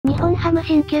本ハム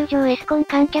新球場エスコン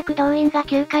観客動員が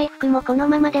急回復もこの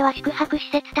ままでは宿泊施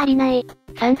設足りない。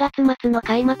3月末の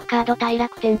開幕カード対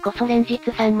楽天こそ連日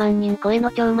3万人超え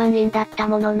の超満員だった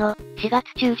ものの、4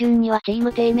月中旬にはチー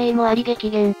ム低迷もあり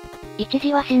激減。一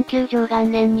時は新球場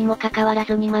元年にもかかわら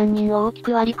ず2万人を大き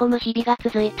く割り込む日々が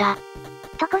続いた。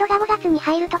ところが5月に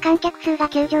入ると観客数が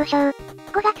急上昇。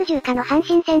5月10日の阪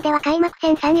神戦では開幕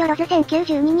戦3よろず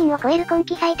1092人を超える今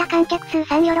季最多観客数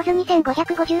3よろず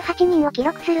2558人を記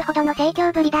録するほどの盛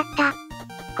況ぶりだった。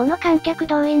この観客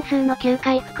動員数の急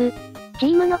回復。チ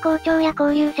ームの好調や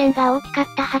交流戦が大きかっ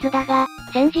たはずだが、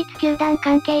先日球団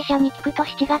関係者に聞くと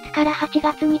7月から8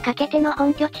月にかけての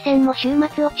本拠地戦も週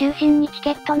末を中心にチ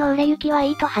ケットの売れ行きは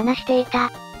いいと話していた。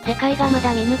世界がま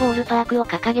だ見ぬボールパークを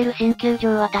掲げる新球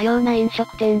場は多様な飲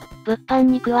食店、物販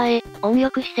に加え、温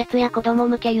浴施設や子供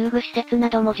向け遊具施設な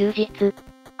ども充実。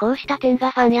こうした点が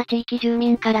ファンや地域住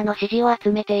民からの支持を集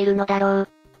めているのだろう。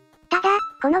ただ、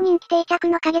この人気定着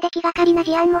の陰で気がかりな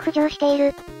事案も浮上してい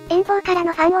る。遠方から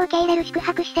のファンを受け入れる宿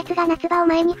泊施設が夏場を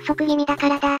前に不足気味だか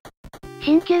らだ。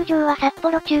新球場は札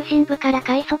幌中心部から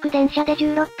快速電車で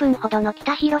16分ほどの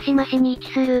北広島市に位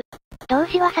置する。同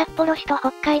市は札幌市と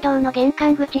北海道の玄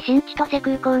関口新千歳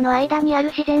空港の間にある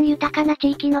自然豊かな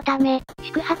地域のため、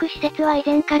宿泊施設は以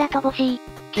前から乏しい。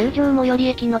球場最寄り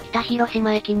駅の北広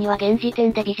島駅には現時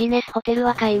点でビジネスホテル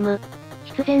は皆無。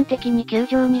必然的に球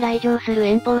場に来場する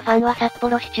遠方ファンは札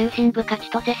幌市中心部か千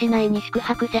歳市内に宿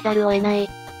泊せざるを得ない。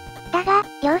だが、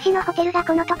漁師のホテルが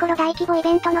このところ大規模イ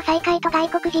ベントの再開と外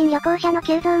国人旅行者の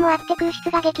急増もあって空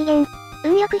室が激減。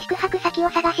運よく宿泊先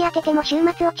を探し当てても週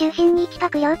末を中心に1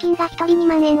泊料金が1人2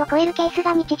万円を超えるケース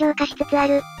が日常化しつつあ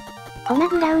る。こな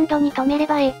グラウンドに止めれ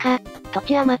ばええか。土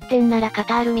地余ってんならカ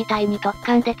タールみたいに特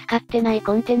艦で使ってない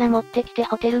コンテナ持ってきて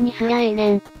ホテルにすりゃええ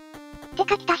ねん。て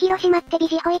か北広島ってビ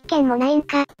ジホ一軒もないん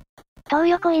か。東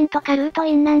横インとかルート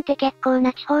インなんて結構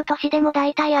な地方都市でも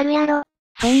大体あるやろ。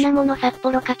そんなもの札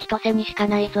幌か千歳にしか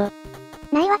ないぞ。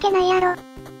ないわけないやろ。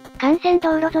幹線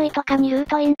道路沿いとかにルー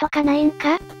トインとかないん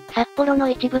か？札幌の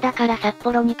一部だから札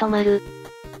幌に泊まる。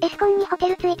エスコンにホテ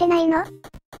ルついてないの？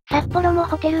札幌も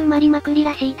ホテル埋まりまくり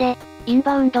らしいで、イン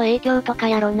バウンド影響とか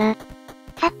やろな。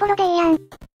札幌でええやん。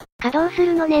稼働す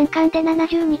るの年間で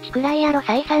70日くらいやろ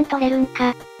採算取れるん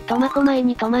か。苫小牧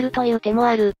に泊まるという手も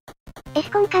ある。エス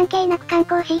コン関係なく観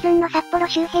光シーズンの札幌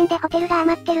周辺でホテルが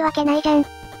余ってるわけないじゃん。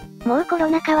もうコロ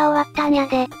ナ禍は終わったんや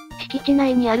で。敷地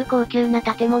内にある高級な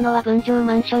建物は分譲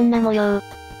マンションな模様。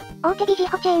大手ビジ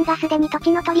ホチェーンがすでに土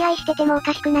地の取り合いしててもお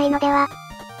かしくないのでは。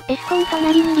エスコン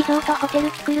隣にリゾートホテ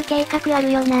ル作る計画あ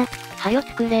るよな。はよ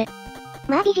作れ。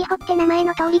まあビジホって名前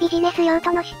の通りビジネス用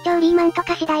途の出張リーマンと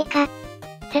か次第か。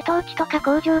瀬戸内とか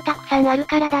工場たくさんある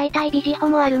から大体ビジホ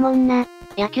もあるもんな。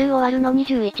野球終わるの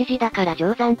21時だから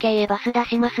定山系へバス出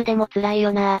しますでも辛い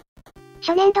よな。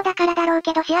初年度だからだろう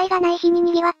けど試合がない日に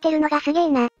賑わってるのがすげえ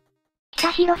な。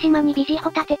北広島にビジ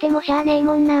ホ建ててもしゃあねえ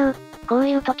もんなう。こう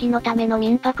いう時のための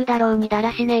民泊だろうにだ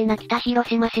らしねえな北広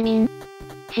島市民。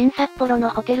新札幌の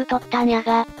ホテル取ったんや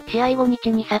が、試合後日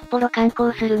に札幌観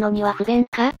光するのには不便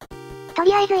か？と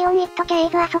りあえずイオン行っときゃええ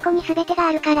ぞあそこに全てが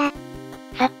あるから。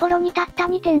札幌にたった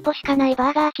2店舗しかない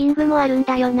バーガーキングもあるん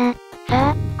だよな。さ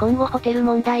あ、今後ホテル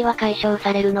問題は解消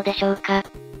されるのでしょうか？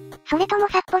それとも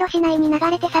札幌市内に流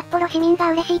れて札幌市民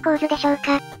が嬉しい構図でしょう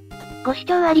か？ご視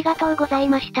聴ありがとうござい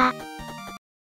ました。